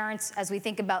 things, parents, as we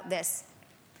think about this.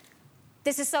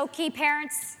 This is so key,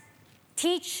 parents.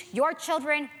 Teach your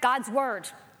children God's word.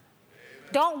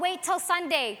 Amen. Don't wait till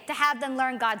Sunday to have them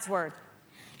learn God's word.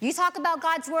 You talk about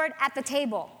God's word at the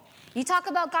table. You talk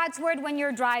about God's word when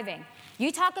you're driving.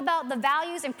 You talk about the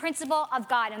values and principle of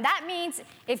God. And that means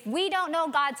if we don't know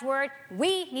God's word,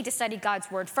 we need to study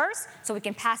God's word first so we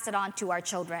can pass it on to our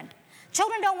children.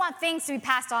 Children don't want things to be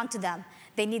passed on to them.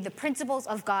 They need the principles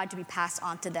of God to be passed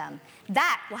on to them.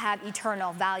 That will have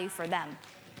eternal value for them.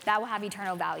 That will have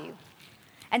eternal value.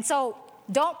 And so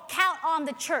don't count on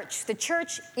the church. The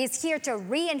church is here to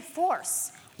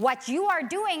reinforce what you are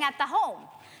doing at the home,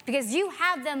 because you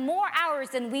have them more hours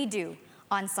than we do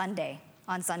on Sunday.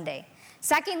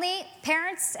 Secondly,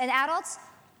 parents and adults,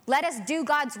 let us do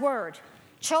God's word.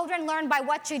 Children learn by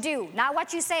what you do, not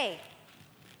what you say.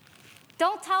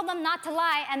 Don't tell them not to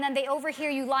lie, and then they overhear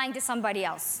you lying to somebody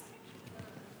else.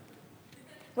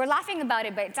 We're laughing about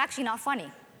it, but it's actually not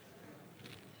funny.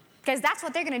 Because that's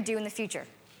what they're going to do in the future.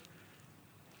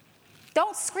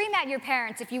 Don't scream at your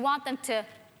parents if you want them to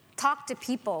talk to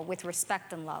people with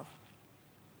respect and love.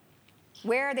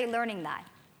 Where are they learning that?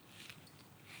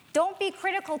 Don't be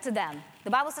critical to them. The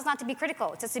Bible says not to be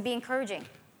critical. It says to be encouraging.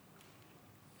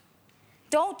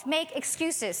 Don't make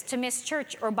excuses to miss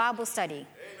church or Bible study,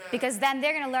 because then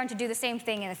they're going to learn to do the same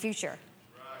thing in the future.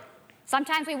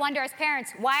 Sometimes we wonder as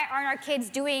parents, why aren't our kids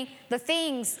doing the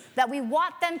things that we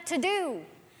want them to do?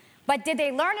 But did they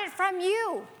learn it from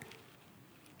you?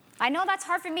 I know that's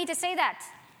hard for me to say that.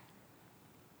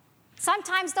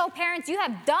 Sometimes, though, parents, you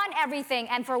have done everything,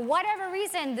 and for whatever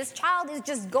reason, this child is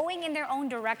just going in their own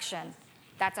direction.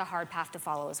 That's a hard path to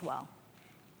follow as well.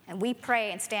 And we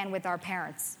pray and stand with our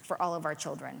parents for all of our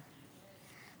children.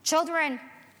 Children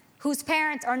whose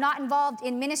parents are not involved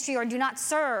in ministry or do not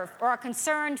serve or are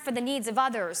concerned for the needs of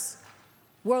others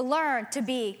will learn to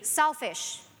be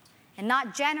selfish and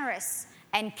not generous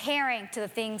and caring to the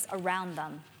things around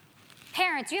them.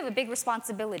 Parents, you have a big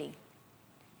responsibility.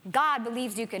 God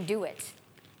believes you can do it.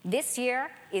 This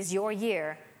year is your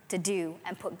year to do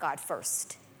and put God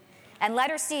first. And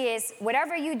letter C is,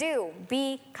 whatever you do,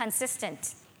 be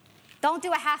consistent. Don't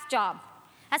do a half job.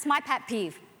 That's my pet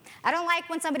peeve. I don't like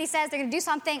when somebody says they're going to do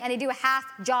something and they do a half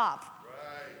job.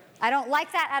 Right. I don't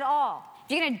like that at all.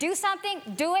 If you're going to do something,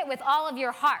 do it with all of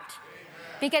your heart.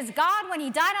 Amen. Because God, when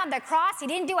he died on the cross, he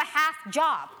didn't do a half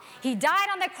job. He died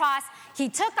on the cross. He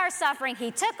took our suffering. He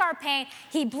took our pain.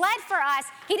 He bled for us.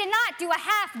 He did not do a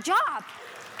half job.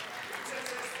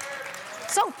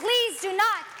 So please do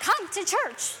not come to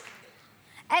church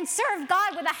and serve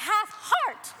God with a half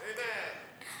heart. Amen.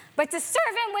 But to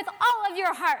serve him with all of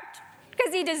your heart,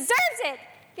 because he deserves it.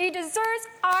 He deserves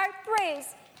our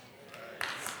praise.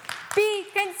 Be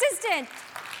consistent.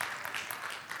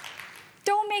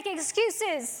 Don't make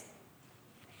excuses.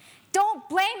 Don't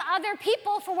blame other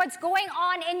people for what's going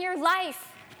on in your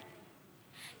life.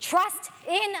 Trust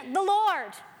in the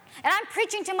Lord. And I'm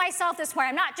preaching to myself this morning.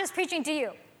 I'm not just preaching to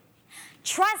you.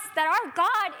 Trust that our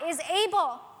God is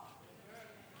able.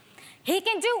 He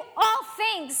can do all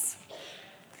things.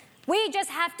 We just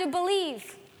have to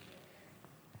believe.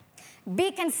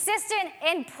 Be consistent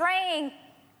in praying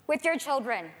with your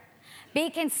children.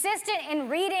 Be consistent in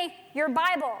reading your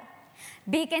Bible.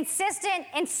 Be consistent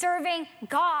in serving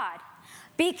God.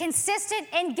 Be consistent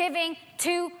in giving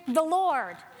to the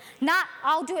Lord. Not,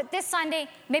 I'll do it this Sunday,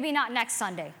 maybe not next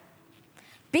Sunday.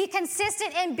 Be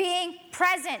consistent in being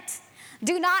present.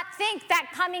 Do not think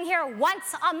that coming here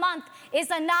once a month is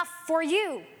enough for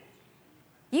you.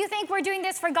 You think we're doing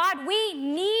this for God? We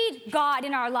need God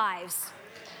in our lives.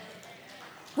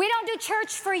 We don't do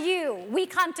church for you. We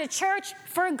come to church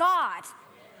for God.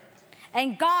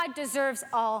 And God deserves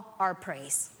all our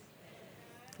praise.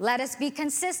 let us be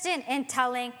consistent in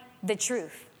telling the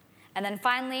truth. And then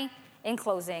finally, in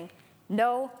closing,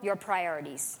 know your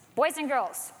priorities. Boys and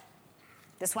girls,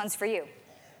 this one's for you.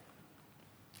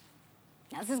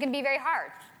 Now, this is going to be very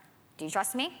hard. Do you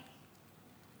trust me?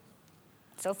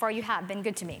 So far, you have been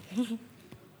good to me.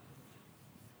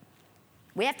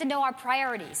 We have to know our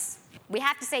priorities. We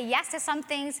have to say yes to some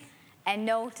things and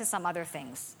no to some other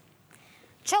things.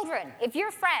 Children, if your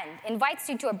friend invites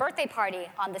you to a birthday party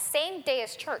on the same day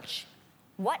as church,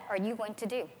 what are you going to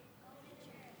do?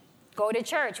 Go to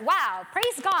church. Wow,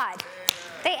 praise God.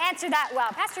 They answered that well.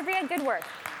 Pastor Bria, good work.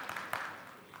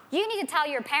 You need to tell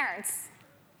your parents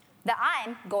that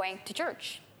I'm going to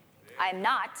church. I'm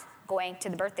not going to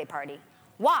the birthday party.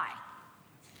 Why?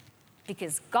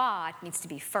 Because God needs to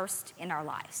be first in our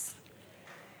lives.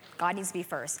 God needs to be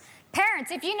first.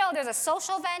 Parents, if you know there's a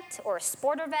social event or a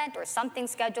sport event or something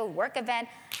scheduled, work event,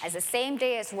 as the same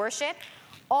day as worship,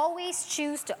 always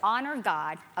choose to honor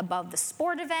God above the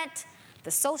sport event,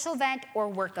 the social event, or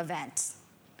work event.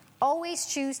 Always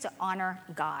choose to honor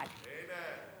God. Amen.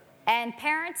 And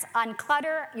parents,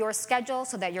 unclutter your schedule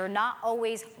so that you're not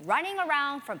always running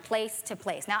around from place to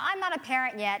place. Now, I'm not a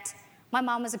parent yet. My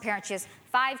mom was a parent. She has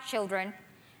 5 children,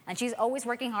 and she's always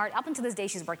working hard. Up until this day,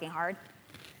 she's working hard.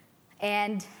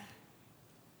 And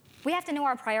we have to know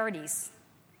our priorities.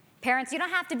 Parents, you don't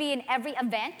have to be in every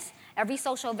event, every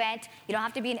social event. You don't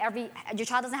have to be in your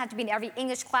child doesn't have to be in every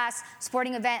English class,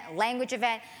 sporting event, language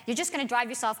event. You're just going to drive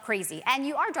yourself crazy. And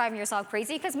you are driving yourself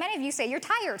crazy because many of you say you're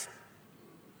tired.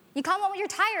 You come home when you're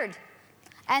tired.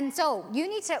 And so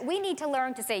we need to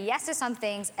learn to say yes to some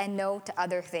things and no to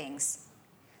other things.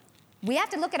 We have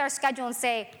to look at our schedule and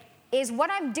say, is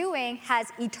what I'm doing has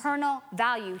eternal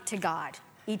value to God?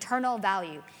 Eternal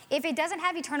value. If it doesn't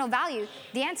have eternal value,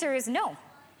 the answer is no.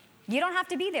 You don't have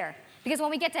to be there. Because when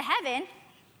we get to heaven,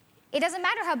 it doesn't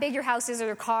matter how big your house is or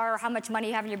your car or how much money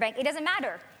you have in your bank. It doesn't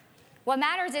matter. What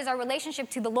matters is our relationship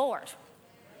to the Lord.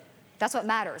 That's what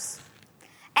matters.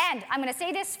 And I'm going to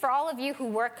say this for all of you who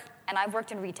work, and I've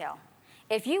worked in retail.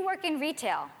 If you work in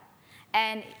retail,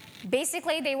 and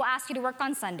basically they will ask you to work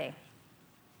on Sunday.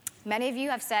 Many of you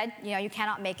have said, you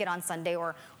cannot make it on Sunday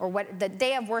or what the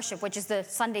day of worship, which is the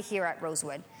Sunday here at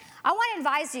Rosewood. I want to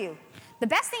advise you, the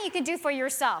best thing you can do for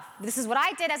yourself, this is what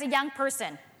I did as a young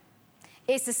person,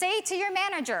 is to say to your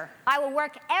manager, I will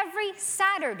work every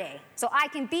Saturday so I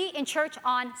can be in church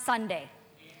on Sunday.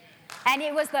 And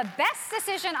it was the best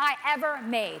decision I ever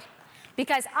made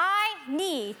because I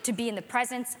need to be in the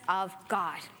presence of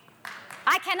God.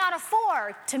 I cannot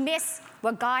afford to miss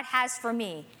what God has for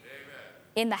me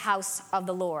in the house of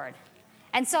the Lord.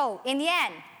 And so, in the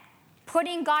end,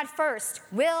 putting God first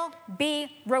will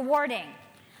be rewarding.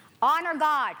 Honor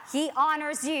God. He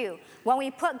honors you. When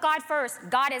we put God first,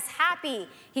 God is happy.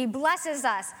 He blesses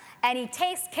us, and He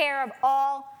takes care of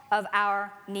all of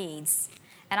our needs.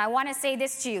 And I want to say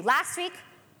this to you. Last week,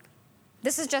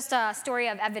 this is just a story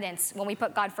of evidence when we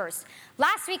put God first.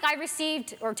 Last week,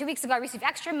 2 weeks ago, I received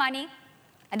extra money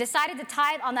and decided to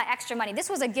tithe on that extra money. This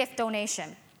was a gift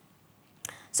donation.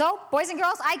 So, boys and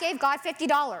girls, I gave God $50.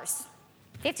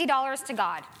 $50 to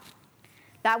God.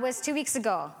 That was 2 weeks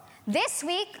ago. This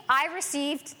week, I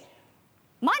received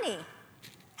money.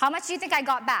 How much do you think I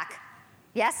got back?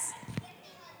 Yes?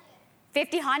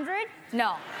 5,000?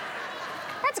 No.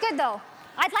 That's good, though.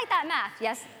 I'd like that math.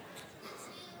 Yes?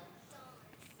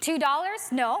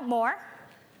 $2? No. More?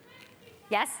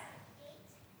 Yes?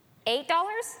 $8?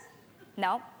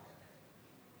 No.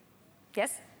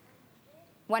 Yes?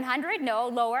 100? No.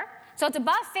 Lower. So it's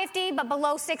above 50, but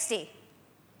below 60.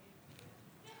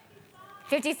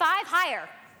 55? Higher.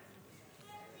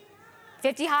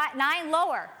 59?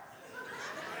 Lower.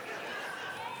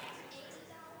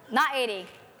 Not 80.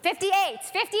 58.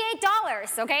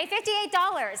 $58, okay?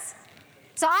 $58.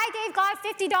 So I gave God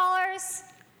 $50.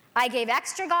 I gave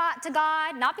extra to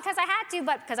God, not because I had to,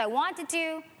 but because I wanted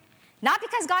to. Not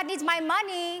because God needs my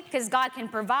money, because God can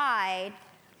provide,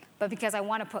 but because I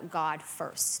want to put God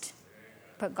first.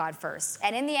 Put God first.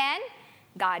 And in the end,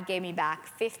 God gave me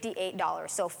back $58.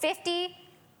 So 50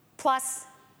 plus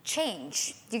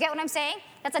change. Do you get what I'm saying?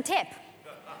 That's a tip.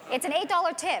 It's an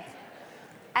 $8 tip.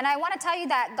 And I want to tell you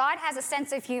that God has a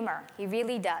sense of humor. He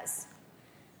really does.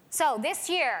 So this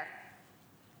year,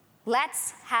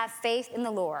 let's have faith in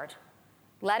the Lord.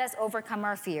 Let us overcome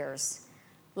our fears.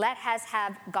 Let us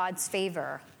have God's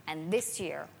favor. And this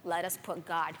year, let us put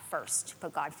God first.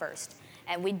 Put God first.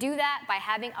 And we do that by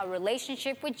having a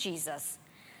relationship with Jesus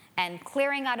and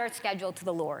clearing out our schedule to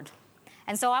the Lord.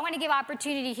 And so I want to give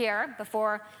opportunity here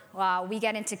before we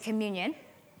get into communion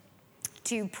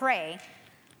to pray.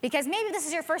 Because maybe this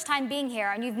is your first time being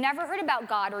here and you've never heard about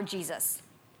God or Jesus.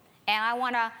 And I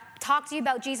want to talk to you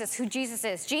about Jesus, who Jesus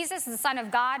is. Jesus is the Son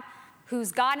of God,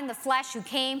 who's God in the flesh, who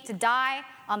came to die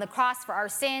on the cross for our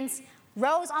sins,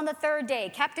 rose on the third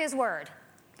day, kept his word,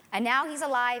 and now he's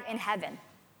alive in heaven.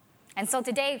 And so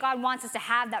today, God wants us to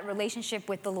have that relationship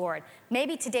with the Lord.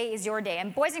 Maybe today is your day.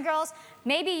 And boys and girls,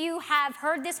 maybe you have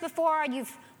heard this before,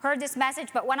 you've heard this message,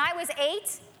 but when I was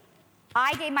 8,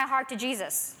 I gave my heart to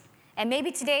Jesus. And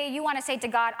maybe today you want to say to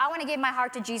God, I want to give my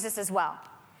heart to Jesus as well.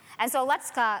 And so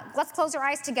let's close our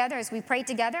eyes together as we pray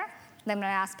together. Then I'm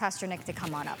going to ask Pastor Nick to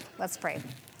come on up. Let's pray.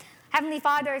 Heavenly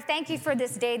Father, thank you for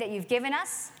this day that you've given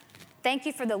us. Thank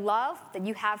you for the love that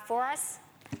you have for us.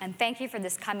 And thank you for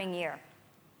this coming year.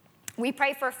 We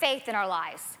pray for faith in our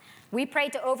lives. We pray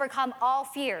to overcome all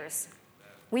fears.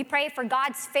 We pray for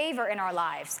God's favor in our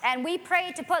lives. And we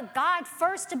pray to put God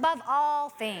first above all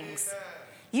things. Amen.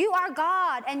 You are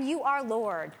God and you are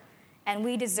Lord. And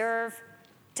we deserve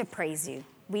to praise you.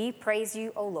 We praise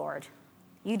you, O Lord.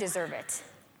 You deserve it.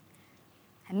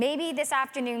 And maybe this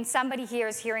afternoon somebody here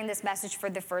is hearing this message for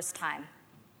the first time.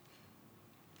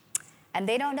 And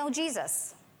they don't know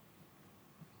Jesus.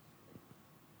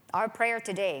 Our prayer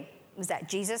today was that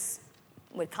Jesus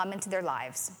would come into their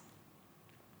lives.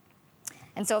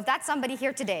 And so if that's somebody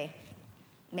here today,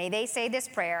 may they say this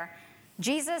prayer: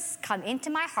 Jesus, come into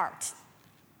my heart.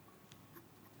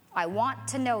 I want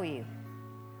to know you.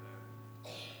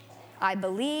 I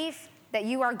believe that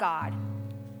you are God.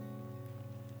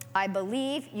 I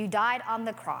believe you died on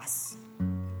the cross.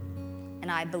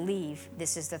 And I believe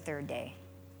this is the third day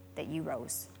that you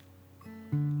rose.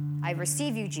 I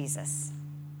receive you, Jesus.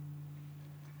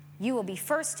 You will be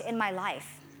first in my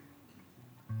life.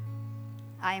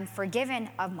 I am forgiven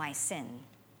of my sin.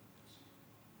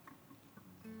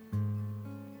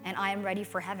 And I am ready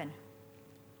for heaven.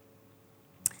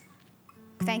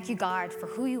 Thank you, God, for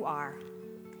who you are.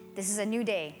 This is a new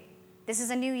day. This is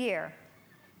a new year.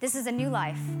 This is a new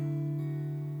life.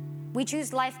 We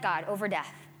choose life, God, over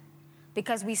death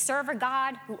because we serve a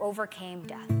God who overcame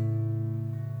death.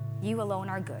 You alone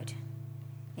are good.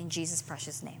 In Jesus'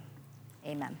 precious name,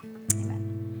 amen.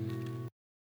 Amen.